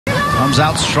Comes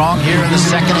out strong here in the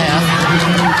second half.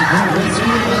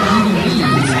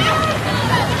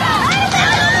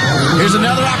 Here's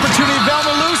another opportunity.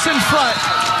 Welma Luus in front.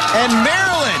 And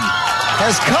Maryland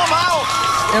has come out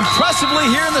impressively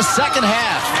here in the second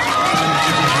half.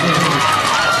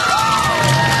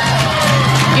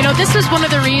 You know, this is one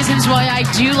of the reasons why I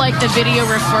do like the video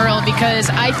referral, because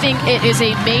I think it is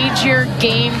a major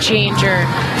game changer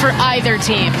for either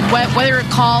team. Whether a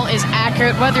call is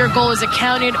accurate, whether a goal is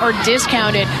accounted or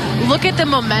discounted, look at the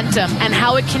momentum and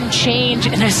how it can change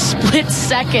in a split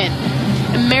second.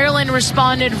 Maryland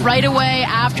responded right away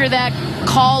after that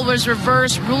call was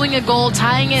reversed, ruling a goal,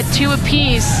 tying it 2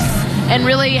 apiece, and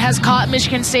really has caught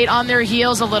Michigan State on their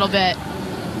heels a little bit.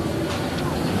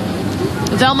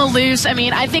 Welma Luus, I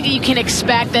mean, I think you can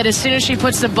expect that as soon as she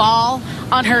puts the ball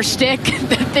on her stick,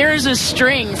 that there is a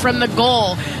string from the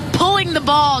goal, pulling the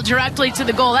ball directly to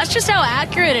the goal. That's just how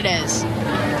accurate it is.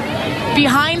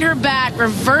 Behind her back,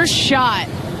 reverse shot.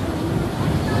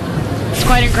 It's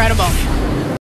quite incredible.